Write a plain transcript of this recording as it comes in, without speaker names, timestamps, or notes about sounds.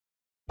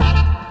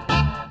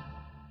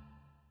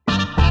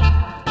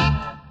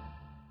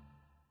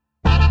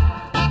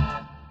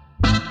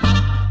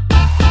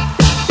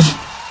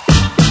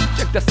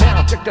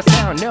check the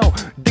sound. No,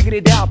 diggity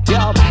it out,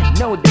 yo.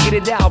 No, diggity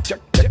it out,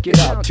 check it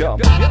out, yo.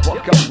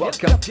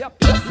 Welcome.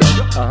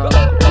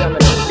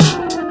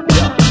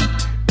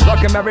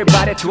 Welcome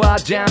everybody to our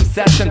jam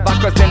session.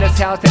 Buckles in this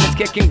house and it's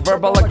kicking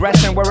verbal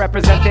aggression. We're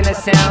representing the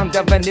sound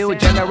of a new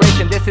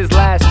generation. This is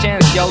last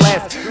chance, your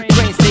last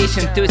train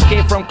station to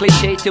escape from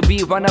cliche, to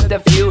be one of the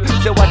few.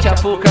 So watch out,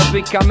 fool, cause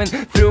we coming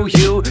through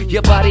you.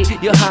 Your body,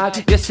 your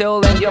heart, your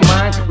soul and your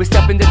mind. We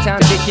step into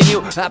town, taking you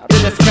up to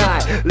the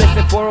sky.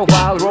 Listen for a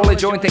while, roll a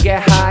joint and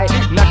get high.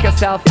 Knock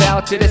yourself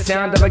out to the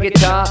sound of a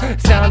guitar,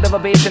 sound of a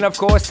bass and of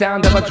course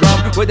sound of a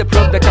drum. With the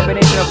proof the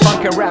combination of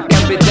funk and rap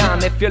can be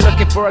done. If you're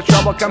looking for a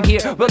trouble, come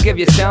here, we'll give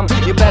you some.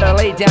 You better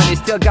lay down, you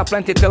still got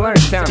plenty to learn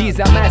some. These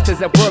are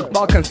masters at work,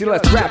 Balkan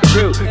Steelers rap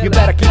crew. You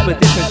better keep a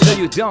distance so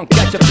you don't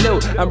catch a flu.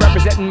 I'm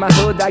representing my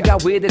hood, I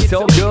got weed, it's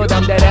so good.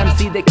 I'm that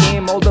MC that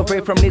came all the way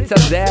from Nizza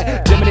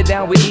there. Dimming it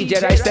down with DJ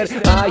Reister,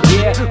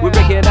 yeah. We're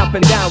breaking it up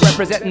and down,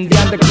 representing the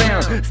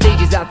underground.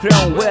 Stages are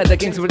thrown with the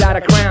kings without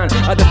a crown.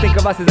 Others think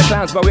of us as the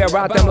clowns, but we are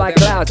out them like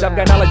clouds. I've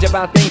got knowledge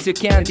about things you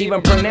can't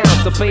even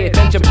pronounce. So pay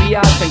attention, be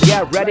out and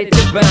get ready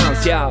to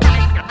bounce, yo.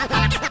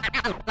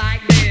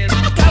 Like this.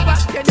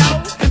 You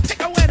know,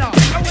 take a winner,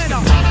 take a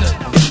winner.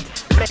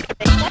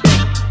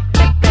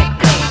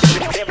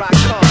 Here I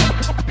come.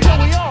 Here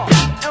we are,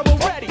 and we're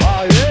ready.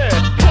 Oh yeah.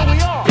 Here we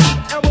are,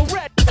 and we're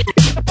ready.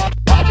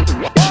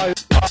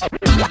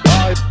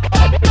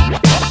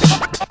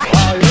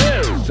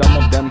 Some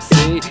of them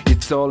say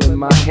it's all in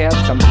my head.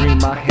 Some dream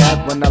my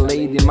head when I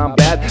laid in my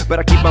bed. But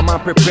I keep my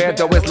mind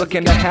prepared, always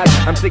looking ahead.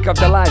 I'm sick of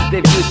the lies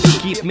they've used to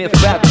keep me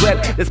fat.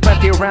 Red, there's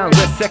plenty around,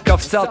 we're sick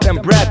of salt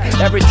and bread.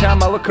 Every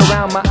time I look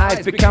around, my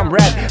eyes become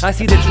red. I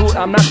see the truth,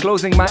 I'm not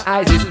closing my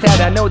eyes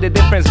instead. I know the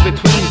difference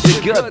between the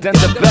good and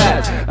the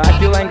bad. I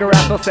feel anger,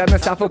 I feel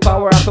sadness, I feel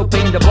power, I feel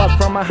pain. The blood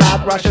from my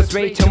heart rushes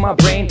straight to my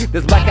brain.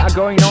 There's blackout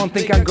going on,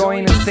 think I'm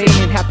going insane.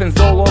 It happens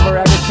all over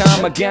every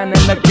time, again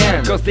and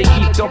again. Cause they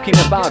keep talking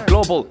about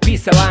global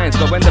peace alliance,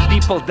 but when the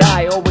people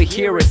die, all we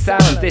hear is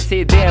silence. They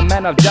say they're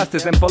men of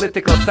justice and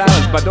political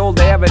silence, but all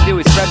they ever do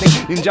is spreading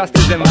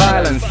injustice and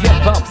violence.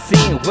 Hip-hop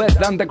scene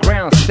with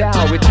underground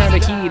style. We turn the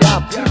heat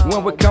up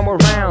when we come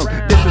around.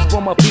 This is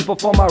for my people,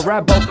 for my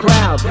rebel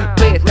crowd.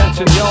 Pay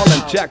attention y'all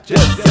and check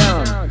this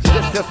sound.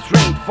 This is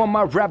straight for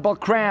my rebel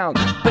crowd.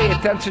 Pay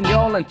attention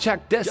y'all and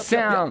check this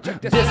sound.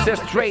 This is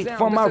straight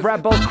for my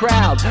rebel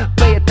crowd.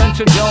 Pay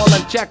attention y'all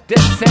and check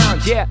this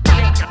sound, yeah.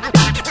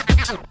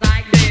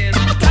 Like this.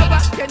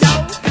 You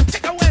know,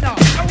 take a winner,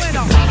 take a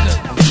winner.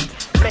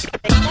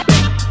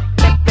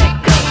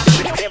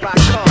 Here I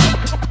come.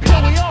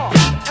 Here we are,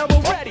 and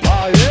we're ready. Oh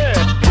yeah.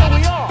 Here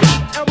we are,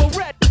 and we're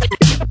ready.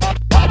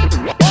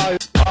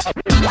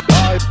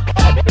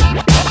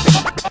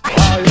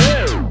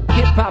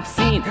 Hip-hop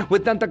scene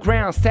with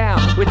underground style.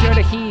 We turn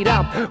the heat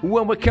up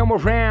when we come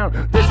around.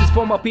 This is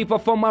for my people,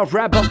 for my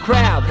rebel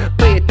crowd.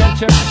 Pay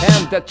attention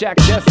and check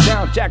this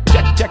sound. Check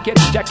it, check it,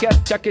 check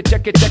it, check it,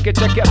 check it, check it,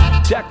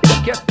 check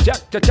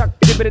it, check,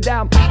 give it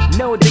down.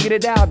 No, dig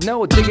it out,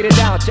 no, dig it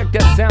out. Check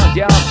that sound,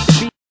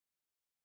 y'all.